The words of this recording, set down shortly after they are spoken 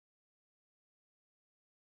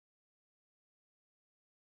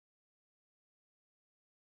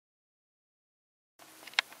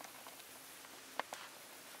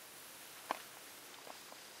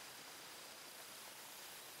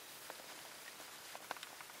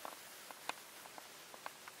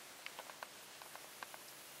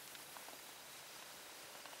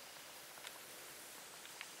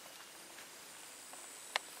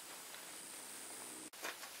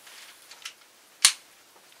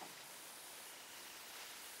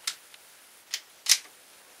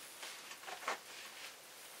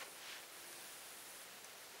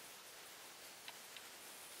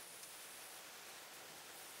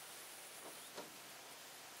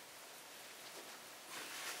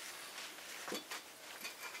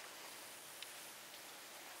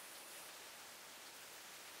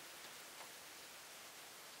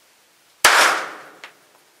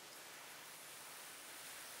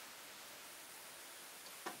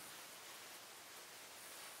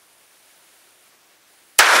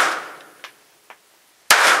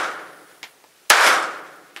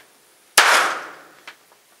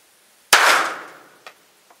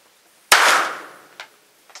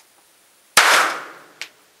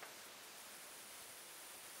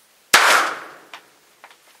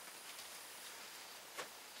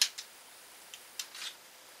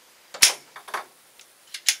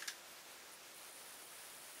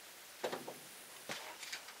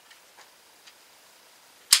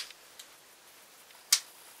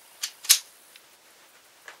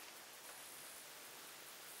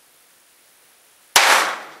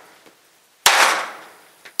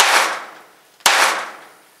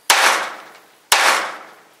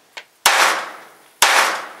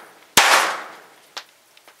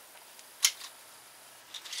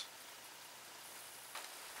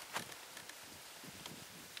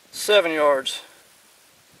7 yards.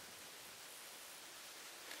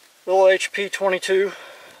 Little HP22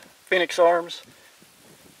 Phoenix Arms,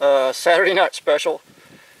 Saturday night special.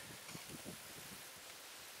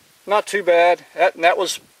 Not too bad. That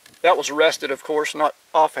was rested, of course, not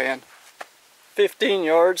offhand. 15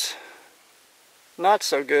 yards. Not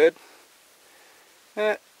so good.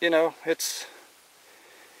 You know, it's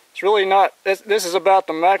really not. This is about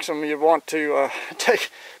the maximum you want to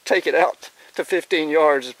take it out to 15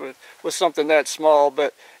 yards with something that small.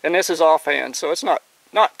 And this is offhand, so it's not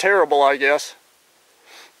terrible, I guess.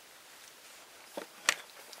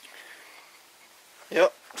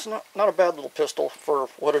 Yep, it's not a bad little pistol for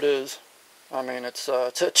what it is. I mean, it's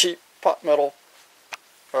a cheap pot metal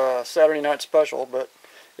Saturday night special, but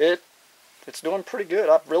it's doing pretty good.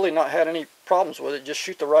 I've really not had any problems with it. Just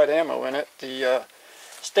shoot the right ammo in it. The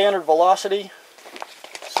standard velocity,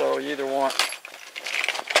 so you either want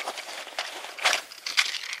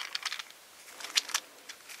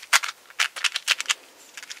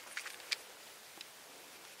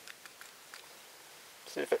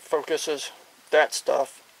see if it focuses that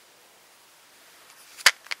stuff.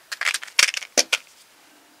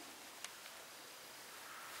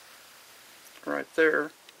 Right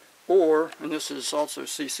there. Or, and this is also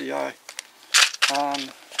CCI,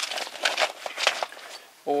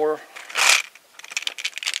 or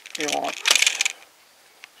you want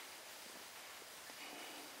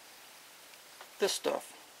this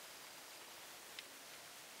stuff.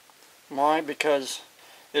 Why? Because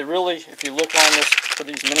it really, if you look on this for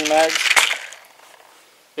these mini mags,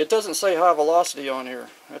 it doesn't say high velocity on here.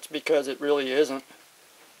 That's because it really isn't.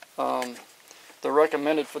 The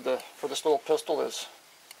recommended for this little pistol is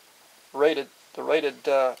rated. The rated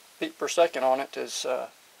feet per second on it is I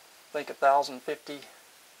think 1,050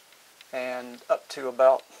 and up to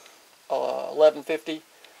about 1,150.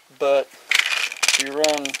 But if you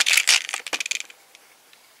run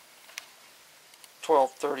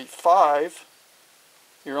 1235,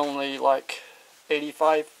 you're only like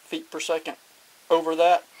 85 feet per second over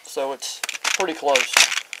that, so it's pretty close.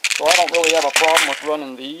 So I don't really have a problem with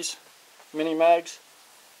running these mini mags.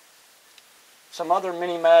 Some other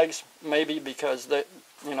mini mags maybe, because they,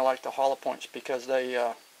 you know, like the hollow points, because they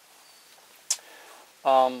have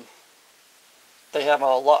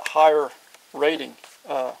a lot higher rating,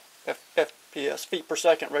 FPS, feet per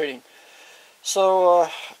second rating. So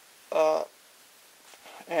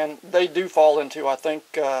and they do fall into, I think,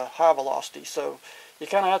 high velocity. So you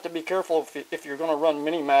kind of have to be careful if you're going to run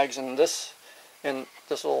mini mags in this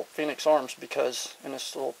little Phoenix Arms, because in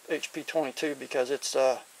this little HP22, because it's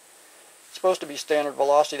supposed to be standard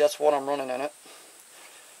velocity. That's what I'm running in it.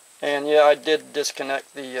 And yeah, I did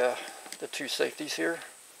disconnect the two safeties here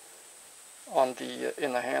on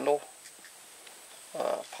in the handle.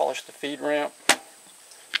 Polished the feed ramp,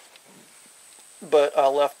 but I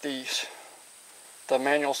left the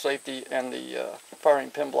manual safety and the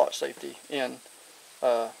firing pin block safety in.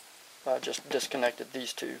 I just disconnected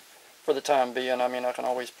these two for the time being. I mean, I can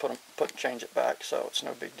always change it back, so it's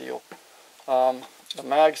no big deal. The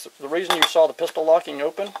mags, the reason you saw the pistol locking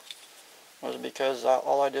open was because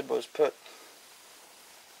all I did was put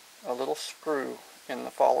a little screw in the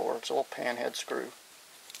follower. It's a little panhead screw,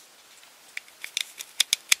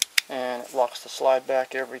 and it locks the slide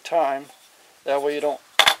back every time. That way you don't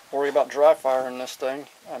worry about dry firing this thing.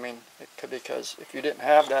 I mean, it could, because if you didn't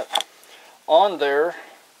have that on there,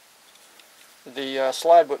 the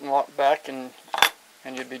slide wouldn't lock back and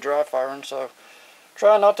you'd be dry firing. So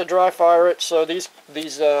try not to dry fire it. So these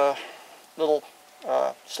little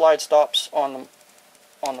slide stops on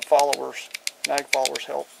the followers, mag followers,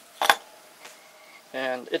 help.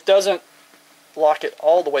 And it doesn't lock it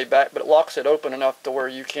all the way back, but it locks it open enough to where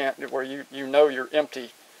you can't, where you know you're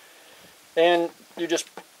empty, and you just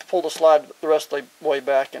pull the slide the rest of the way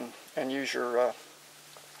back and use your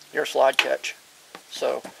slide catch.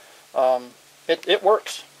 So it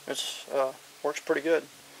works. It's works pretty good.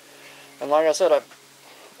 And like I said, I've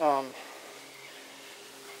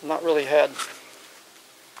not really had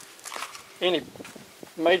any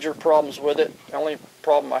major problems with it. The only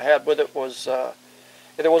problem I had with it was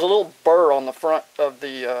there was a little burr on the front of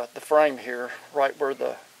the frame here, right where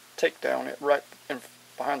the takedown, right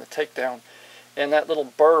behind the takedown, and that little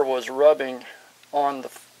burr was rubbing on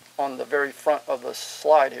the very front of the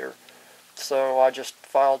slide here. So I just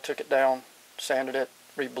took it down, sanded it,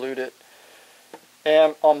 re-blued it,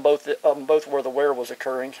 and on both where the wear was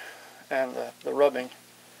occurring and the rubbing.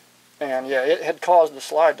 And yeah, it had caused the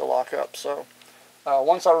slide to lock up. So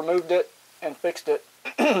once I removed it and fixed it,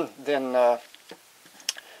 then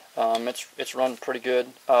it's run pretty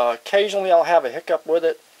good. Occasionally I'll have a hiccup with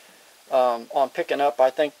it on picking up.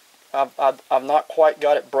 I think I've not quite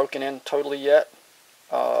got it broken in totally yet.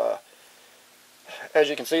 As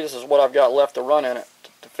you can see, this is what I've got left to run in it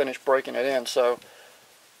to finish breaking it in. So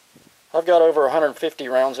I've got over 150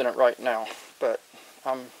 rounds in it right now, but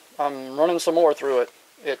I'm running some more through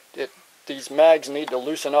it. These mags need to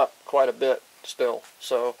loosen up quite a bit still.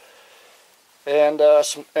 So and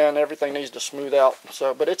everything needs to smooth out.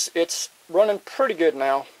 So, but it's running pretty good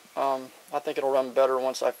now. I think it'll run better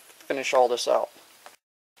once I finish all this out.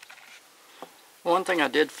 One thing I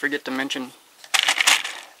did forget to mention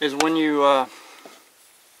is when you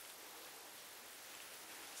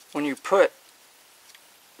put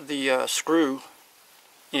the screw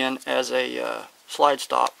in as a slide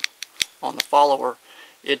stop on the follower,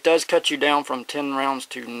 it does cut you down from 10 rounds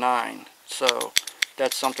to 9. So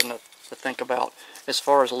that's something to think about. As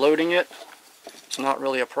far as loading it, it's not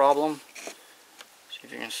really a problem. See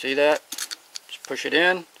if you can see that. Just push it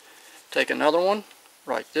in, take another one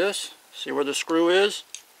like this. See where the screw is?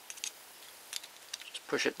 Just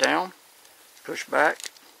push it down, push back.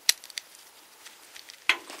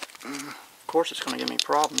 Of course it's going to give me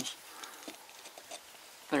problems.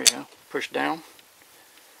 There you go. Push down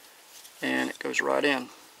and it goes right in.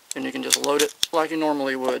 And you can just load it like you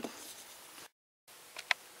normally would.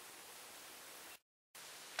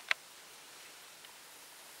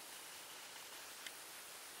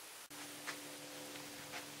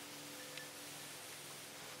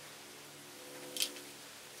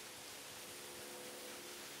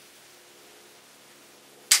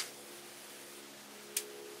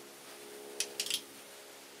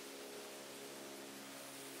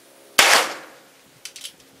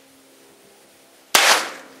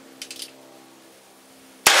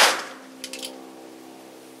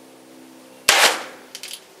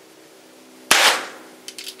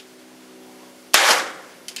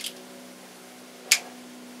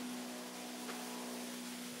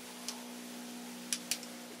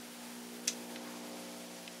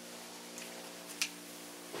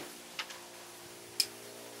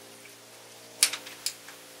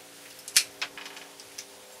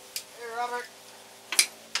 Robert.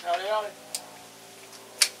 Howdy, howdy.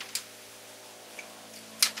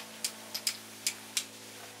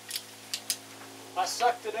 I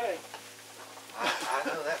suck today. I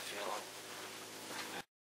know that feeling.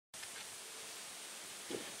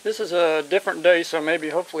 This is a different day, so maybe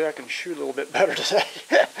hopefully I can shoot a little bit better today.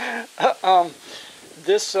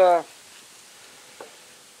 This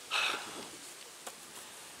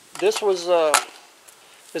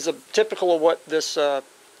is a typical of what this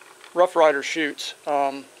Rough Rider shoots.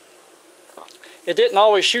 It didn't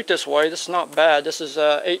always shoot this way. This is not bad. This is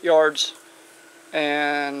 8 yards,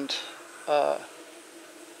 and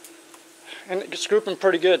it's grouping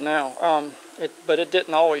pretty good now. But it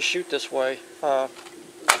didn't always shoot this way.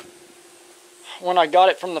 When I got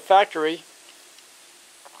it from the factory,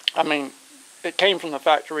 I mean, it came from the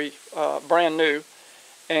factory brand new,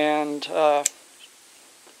 and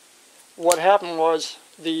what happened was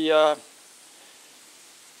the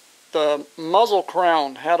muzzle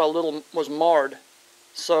crown was marred.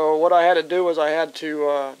 So what I had to do was I had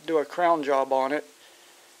to do a crown job on it.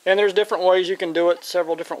 And there's different ways you can do it,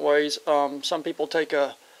 several different ways. Some people take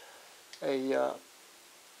a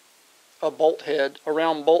bolt head, a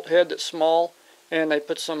round bolt head that's small, and they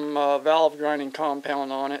put some valve grinding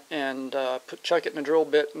compound on it and chuck it in a drill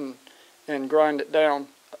bit and grind it down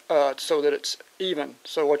so that it's even.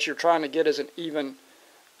 So what you're trying to get is an even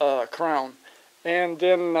crown. And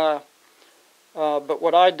then, but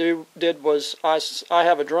what I did was I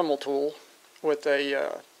have a Dremel tool with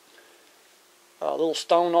a little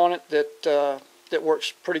stone on it that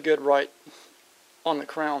works pretty good right on the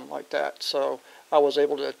crown like that. So I was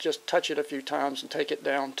able to just touch it a few times and take it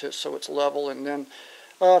down so it's level, and then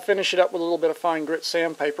finish it up with a little bit of fine grit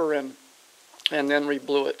sandpaper and then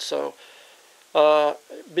re-blue it. So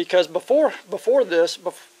because before this,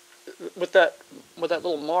 with that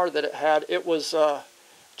little mar that it had, it was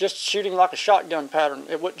just shooting like a shotgun pattern.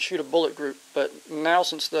 It wouldn't shoot a bullet group. But now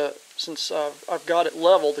since I've got it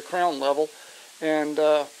level, the crown level, and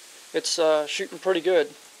it's shooting pretty good.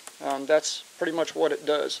 That's pretty much what it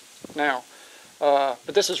does now.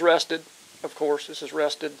 But this is rested, of course. This is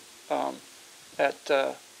rested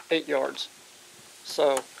at 8 yards.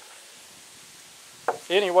 So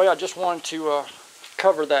anyway, I just wanted to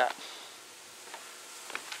cover that.